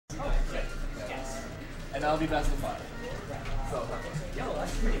And that'll be best of 5. So, yo,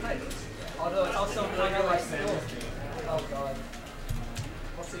 that's pretty good. Although it's also kind of like oh god.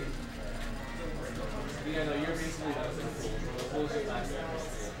 We'll see. Yeah, no, you're basically that. We'll close your last there.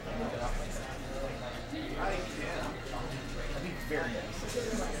 I think very nice.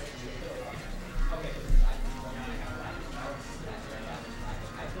 Okay.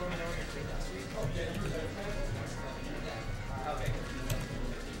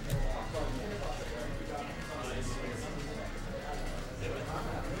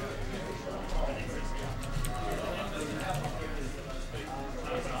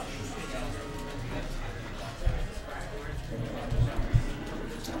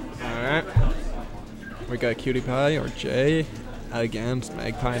 Alright. We got Cutie Pie or Jay against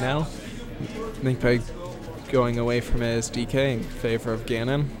Magpie now. Magpie going away from his DK in favor of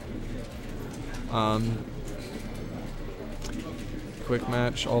Ganon. Quick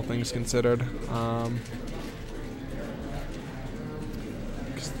match, all things considered.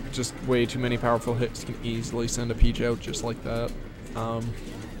 Just way too many powerful hits can easily send a Peach out just like that.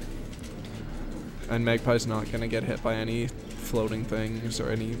 And Magpie's not going to get hit by any floating things or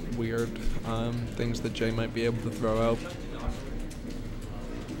any weird things that Jay might be able to throw out.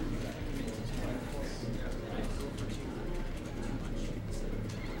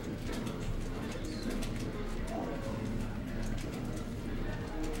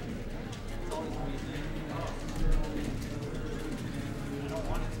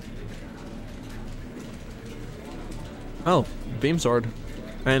 Oh, Beam Sword.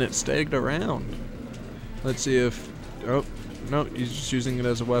 And it stayed around. Let's see if... Oh, no, he's just using it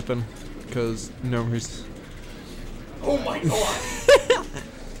as a weapon. Because, no, he's... Oh my god!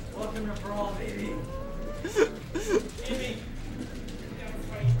 Welcome to Brawl, baby!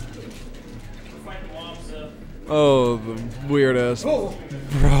 Oh, the weirdest. Oh.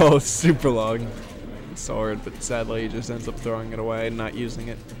 Bro, super long sword, but sadly he just ends up throwing it away and not using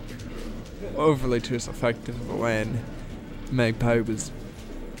it overly too effective when Magpie was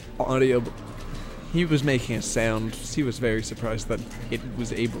audible. He was making a sound. He was very surprised that it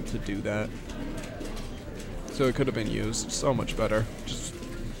was able to do that. So it could have been used so much better.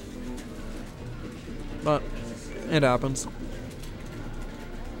 But it happens.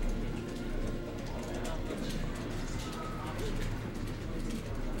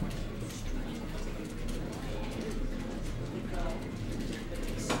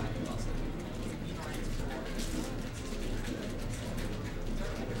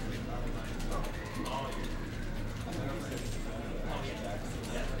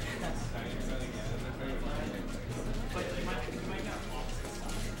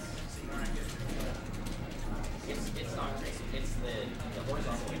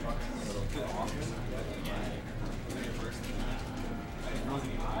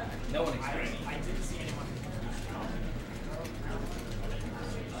 No one experienced it. I didn't see anyone.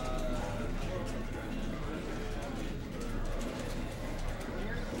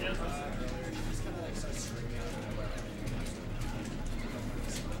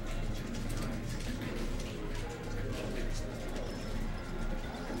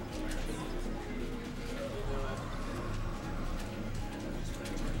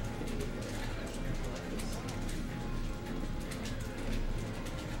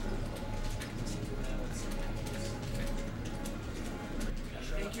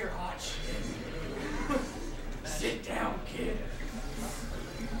 Your hot shit. Sit down, kid.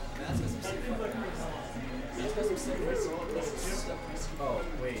 Oh,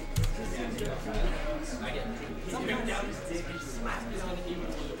 wait. I get something down his dick and slapped it on the knee.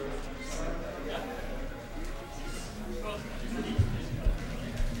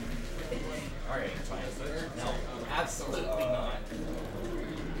 Alright, fine. No, absolutely not.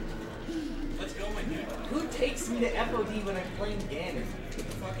 Let's go, my dude. Who takes me to FOD when I'm playing Ganon?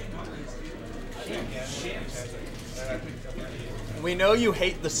 We know you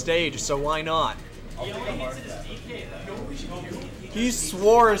hate the stage, so why not? He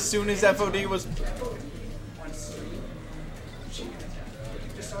swore as soon as FOD was...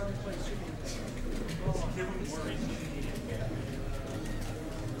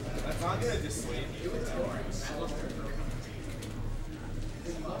 That's not gonna dissuade you.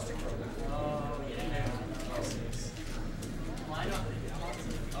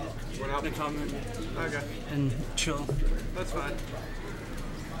 We're not gonna comment. Okay. And chill. That's fine.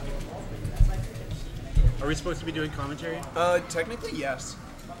 Are we supposed to be doing commentary? Technically, yes.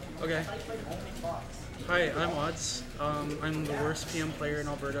 Okay. Hi, I'm Odds. I'm the worst PM player in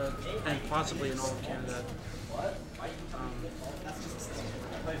Alberta and possibly in all of Canada.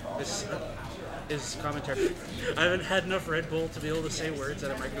 is commentary. I haven't had enough Red Bull to be able to say words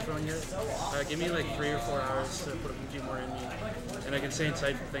at a microphone yet. Give me like 3 or 4 hours to put a few more in me, and I can say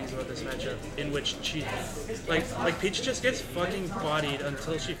insightful things about this matchup. In which she, like Peach just gets fucking bodied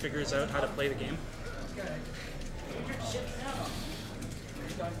until she figures out how to play the game.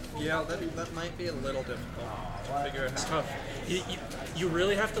 Yeah, that might be a little difficult to figure out. It's tough. You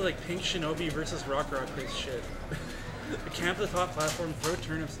really have to like pink Shinobi versus Rock this shit. Camp the top platform, throw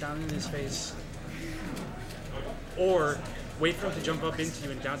turnips down in his face, or wait for him to jump up into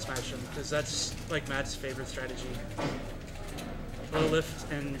you and down smash him, because that's like Matt's favorite strategy. Low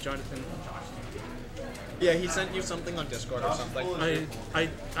lift and Jonathan. Yeah, he sent you something on Discord or something.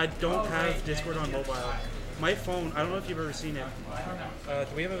 I don't have Discord on mobile. My phone, I don't know if you've ever seen it.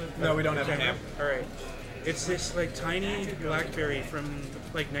 Do we have a... No, we don't have a cam. Alright. It's this like tiny BlackBerry from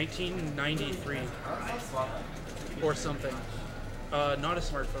like 1993 or something. Not a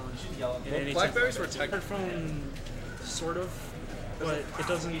smartphone. Well, Blackberries were tech. Smartphone, sort of, but it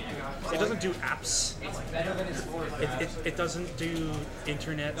doesn't do apps. It doesn't do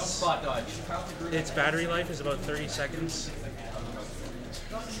internets. Its battery life is about 30 seconds.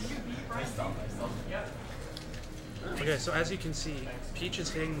 Okay, so as you can see, Peach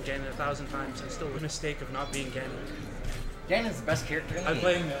is hitting Ganon 1,000 times and still the mistake of not being Ganon. Ganon's the best character in the I'm game.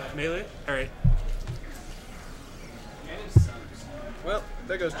 playing melee? Alright. Well,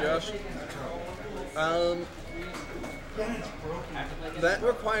 there goes Josh. That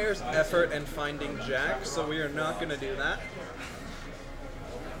requires effort and finding Jack, so we are not going to do that.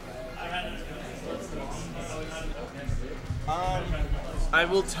 I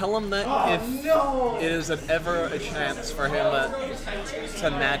will tell him that if it is ever a chance for him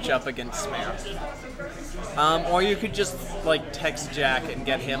to match up against Smear. Or you could just like text Jack and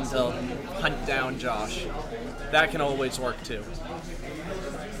get him to hunt down Josh. That can always work too.